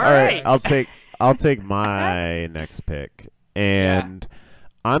 All right. I'll take my next pick. And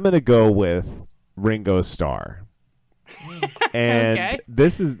I'm going to go with Ringo Starr. And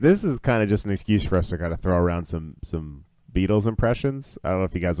this is kind of just an excuse for us to kind of throw around some Beatles impressions. I don't know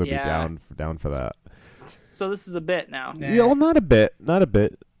if you guys would be down for that. So this is a bit now. Yeah, well, not a bit.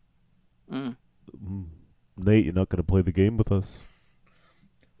 Nate, you're not going to play the game with us?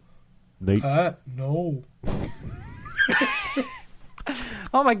 Nate? No.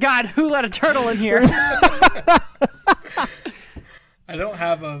 Oh my God, who let a turtle in here? I don't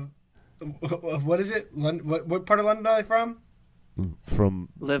have a... What is it? What part of London are they from? From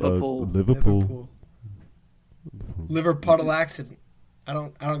Liverpool. Liverpool. Liver puddle accident. I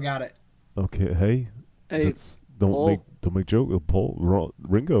don't got it. Okay, hey. Don't Paul. make joke. Paul,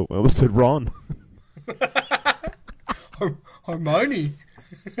 Ringo. I almost said Ron. Hermione.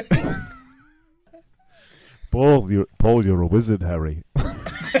 Paul, you're a wizard, Harry.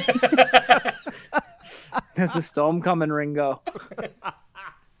 There's a storm coming, Ringo.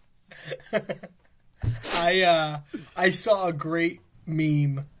 I saw a great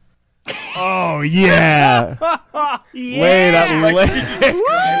meme. Oh yeah! Yeah!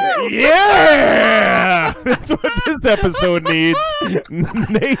 Yeah! That's what this episode needs.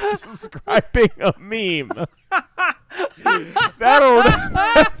 Nate's describing a meme.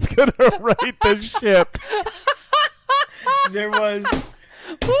 That's gonna right the ship. There was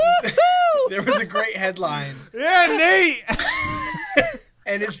a great headline. Yeah, Nate.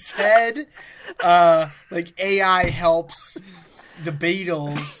 And it said, like, AI helps the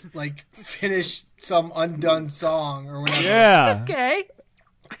Beatles, like, finish some undone song or whatever. Yeah. Okay.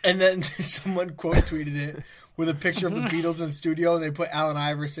 And then someone quote tweeted it with a picture of the Beatles in the studio, and they put Allen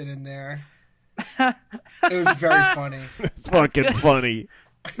Iverson in there. It was very funny. It's fucking funny.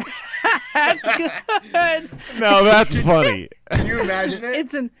 That's good. No, that's funny. Can you imagine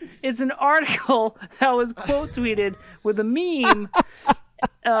it? It's an article that was quote tweeted with a meme,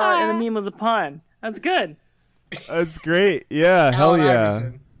 and the meme was a pun. That's good. That's great. Yeah, hell Allen yeah.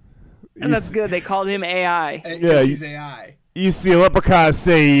 Iverson. And that's good. They called him AI. Yeah, he's AI. You see a leprechaun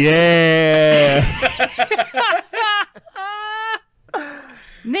say, yeah.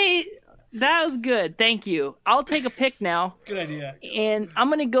 Nate, that was good. Thank you. I'll take a pick now. Good idea. And I'm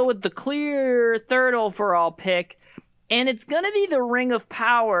going to go with the clear third overall pick. And it's going to be the Ring of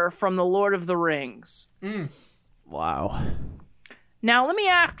Power from the Lord of the Rings. Wow. Now, let me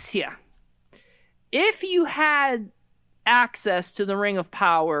ask you. If you had access to the Ring of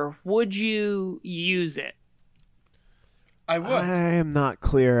Power, would you use it? I would. I am not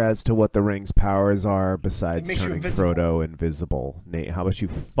clear as to what the ring's powers are besides turning Frodo invisible. Nate, how about you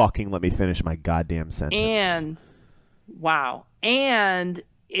fucking let me finish my goddamn sentence? And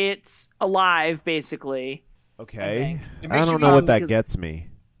it's alive, basically. Okay. I don't know what that gets me.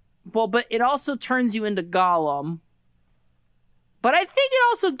 Well, but it also turns you into Gollum. But I think it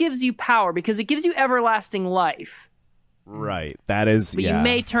also gives you power because it gives you everlasting life. Right. That is, But you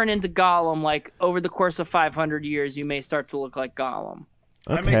may turn into Gollum, like, over the course of 500 years, you may start to look like Gollum.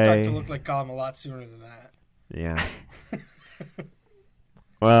 Okay. I may start to look like Gollum a lot sooner than that. Yeah.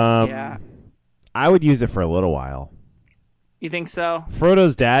 Yeah. I would use it for a little while. You think so?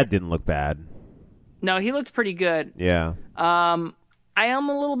 Frodo's dad didn't look bad. No, he looked pretty good. Yeah. I am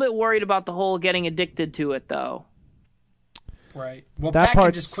a little bit worried about the whole getting addicted to it, though. Right. Well, That Pat can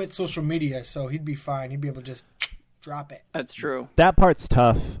part's- just quit social media, so he'd be fine. He'd be able to just drop it. That's true. That part's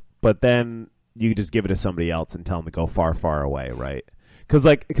tough, but then you just give it to somebody else and tell them to go far, far away, right? Because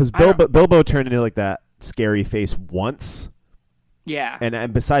Bilbo turned into like that scary face once, Yeah.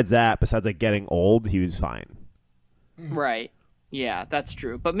 and besides like getting old, he was fine. Right. Yeah, that's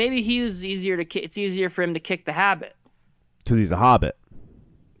true. But maybe it's easier for him to kick the habit Because he's a hobbit.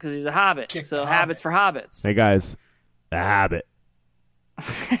 because he's a hobbit. Kick So the habits for hobbits. Hey guys, the habit.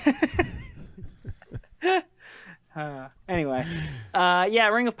 Anyway,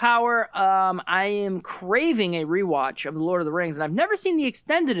 Ring of Power. I am craving a rewatch of The Lord of the Rings, and I've never seen the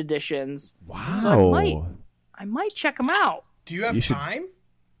extended editions. Wow. So I might check them out. Do you have time?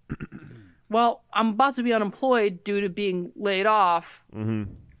 Well, I'm about to be unemployed due to being laid off.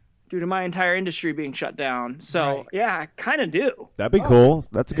 Due to my entire industry being shut down. So, yeah, I kind of do. That'd be cool.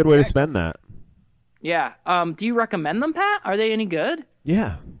 That's a good way to spend that. Yeah. Do you recommend them, Pat? Are they any good?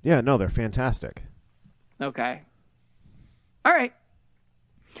 Yeah. Yeah, no, they're fantastic. Okay. All right.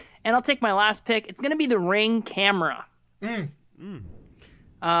 And I'll take my last pick. It's going to be the Ring camera. So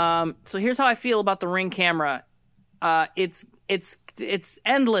here's how I feel about the Ring camera. It's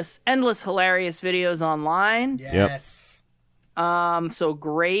endless, hilarious videos online. Yes. So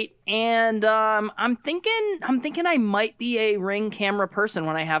great. And I'm thinking I might be a Ring camera person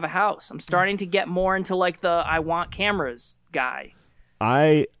when I have a house. I'm starting to get more into like the I want cameras guy.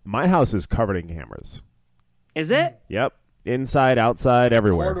 My house is covered in cameras. Is it? Yep. Inside, outside,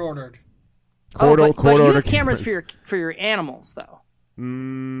 everywhere. Court ordered. But you have cameras for your animals though.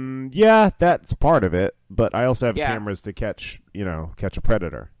 Yeah, that's part of it. But I also have cameras to catch a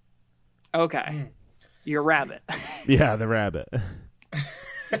predator. Okay. Your rabbit. Yeah, the rabbit.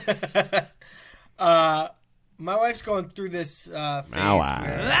 My wife's going through this phase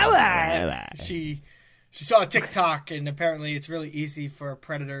where she saw a TikTok, and apparently it's really easy for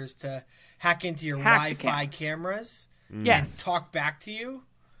predators to hack into your Wi-Fi cameras and talk back to you.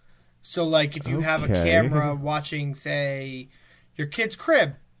 So, like, if you have a camera watching, say, your kid's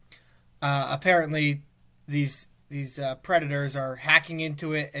crib, apparently these predators are hacking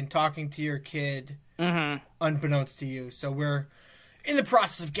into it and talking to your kid unbeknownst to you. So we're in the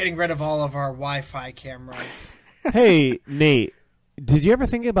process of getting rid of all of our Wi-Fi cameras. Hey, Nate, did you ever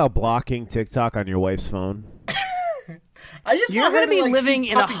think about blocking TikTok on your wife's phone? You're going to be living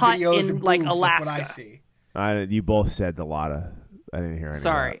in a hut in like Alaska. What I see. You both said a lot of. I didn't hear anything.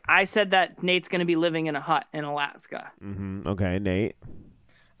 Sorry, I said that Nate's going to be living in a hut in Alaska. Okay, Nate.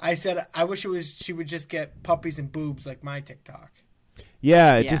 I said I wish she would just get puppies and boobs like my TikTok.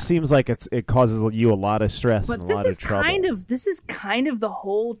 Yeah, it just seems like it causes you a lot of stress and a lot of trouble. This is kind of the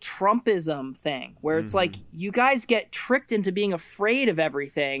whole Trumpism thing, where it's like you guys get tricked into being afraid of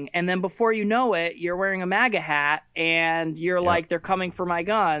everything, and then before you know it, you're wearing a MAGA hat, and you're like, they're coming for my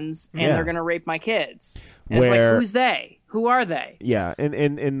guns, and they're gonna rape my kids. And it's like, who's they? Who are they? Yeah,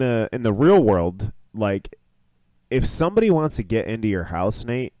 in the real world, like, if somebody wants to get into your house,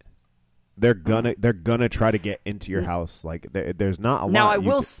 Nate, they're gonna try to get into your house. Like, there's not a lot. Now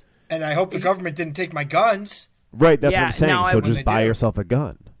and I hope the government didn't take my guns. Right, that's what I'm saying. So just buy yourself a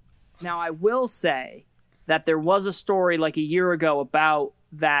gun. Now I will say that there was a story like a year ago about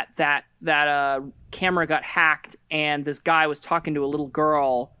that camera got hacked, and this guy was talking to a little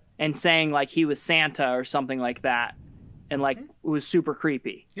girl and saying like he was Santa or something like that, and like it was super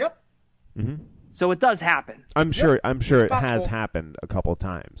creepy. Yep. So it does happen. I'm sure it has happened a couple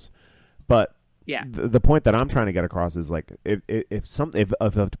times. But the point that I'm trying to get across is, like, if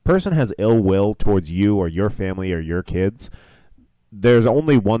a person has ill will towards you or your family or your kids, there's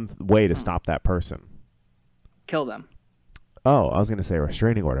only one way to stop that person. Kill them. Oh, I was going to say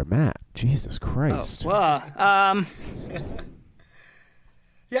restraining order. Matt, Jesus Christ. Yeah,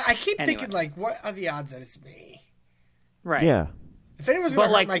 I keep thinking, like, what are the odds that it's me? Right. Yeah. If anyone's going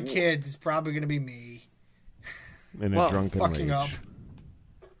to hurt my kids, it's probably going to be me. In a drunken fucking rage. up.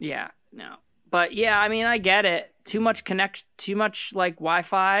 Yeah. No. But yeah, I mean, I get it. Too much like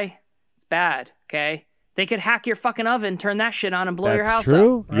Wi-Fi, it's bad, okay? They could hack your fucking oven, turn that shit on, and blow your house up. That's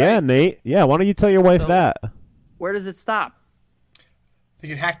true? Right? Yeah, Nate. Yeah, why don't you tell your wife that? Where does it stop? They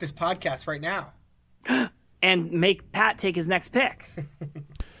could hack this podcast right now. And make Pat take his next pick.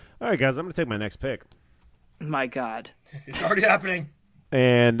 All right, guys, I'm going to take my next pick. My God. It's already happening.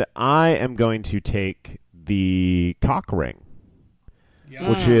 And I am going to take the cock ring.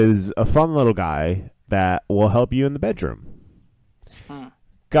 Which is a fun little guy that will help you in the bedroom.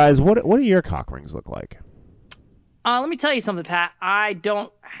 Guys, what do your cock rings look like? Let me tell you something, Pat. I don't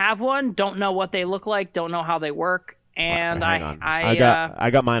have one. Don't know what they look like. Don't know how they work. And I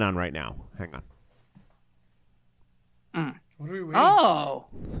got mine on right now. Hang on. What are we waiting for?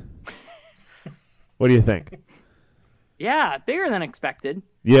 What do you think? Yeah, bigger than expected.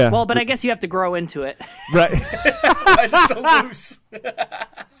 Yeah. Well, but I guess you have to grow into it. Right. Why is it so loose?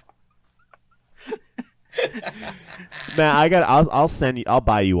 Man, I'll send you. I'll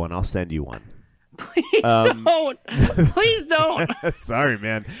buy you one. I'll send you one. Please don't. Please don't. Sorry,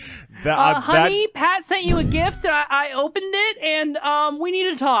 man. Honey, Pat sent you a gift. I opened it, and we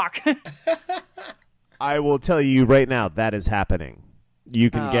need to talk. I will tell you right now that is happening. You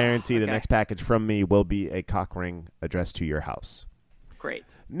can guarantee the next package from me will be a cock ring addressed to your house.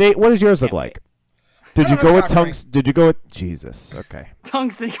 Great. Nate, what does yours look like? Did you go with tungsten? Did you go with Jesus? Okay.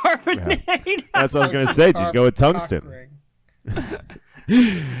 Tungsten carbonate. Yeah. That's what I was going to say. Did you go with tungsten?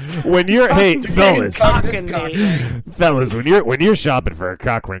 When you're fellas, when you're shopping for a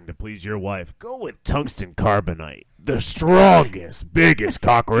cock ring to please your wife, go with tungsten carbonite, the strongest, biggest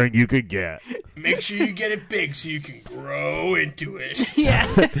cock ring you could get. Make sure you get it big so you can grow into it.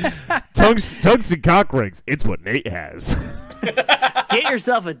 Yeah. Tungsten cock rings. It's what Nate has. Get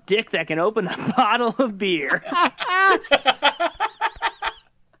yourself a dick that can open a bottle of beer.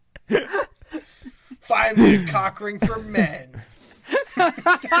 Finally, a cock ring for men.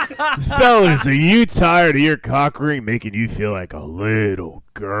 Fellas, are you tired of your cock ring making you feel like a little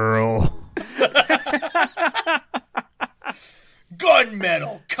girl?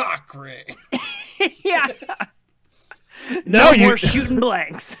 Gunmetal cock ring. Yeah. No more shooting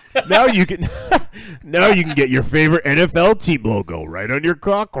blanks. Now you can get your favorite NFL team logo right on your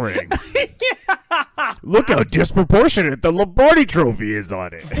cock ring. Yeah. Look how disproportionate the Lombardi Trophy is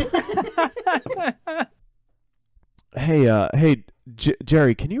on it. Hey,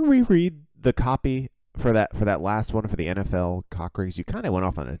 Jerry, can you reread the copy for that last one for the NFL cock rings? You kind of went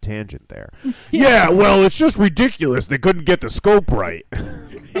off on a tangent there. Yeah, well, it's just ridiculous they couldn't get the scope right.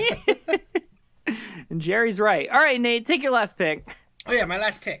 And Jerry's right. All right, Nate, take your last pick. Oh yeah, my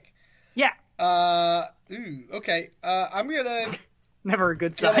last pick. Yeah. Okay. I'm gonna never a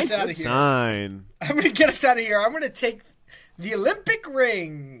good sign. Get us out of here. Sign. I'm gonna get us out of here. I'm gonna take the Olympic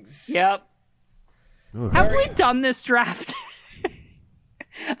rings. Yep. Ooh. Have we done this draft?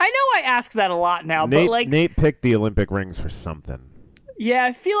 I know I ask that a lot now, but Nate picked the Olympic rings for something. Yeah,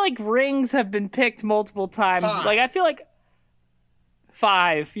 I feel like rings have been picked multiple times. 5. Like I feel like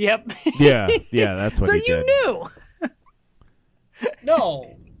 5. Yep. Yeah, that's what so he did. So you knew.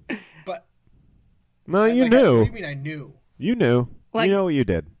 No, but no, you like, knew. What do you mean I knew? You knew. Like, you know what you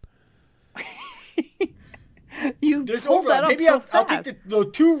did. You There's pulled that overlap. up Maybe so I'll take the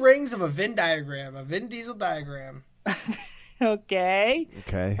 2 rings of a Vin diagram, a Vin Diesel diagram. Okay.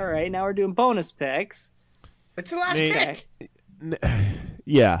 All right, now we're doing bonus picks. It's the last pick.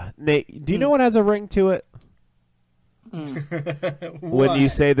 Yeah, Nate. Do you know what has a ring to it? When you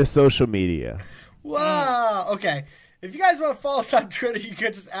say the social media. Wow. Okay. If you guys want to follow us on Twitter, you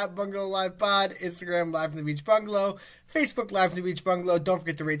can just at Bungalow Live Pod, Instagram Live from the Beach Bungalow, Facebook Live from the Beach Bungalow. Don't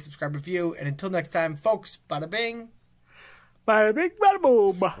forget to rate, subscribe, review. And until next time, folks, bada bing. Bada bing, bada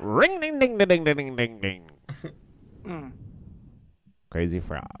boom. Ring ding ding ding ding ding ding ding. Crazy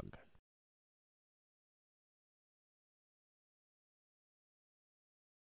frog.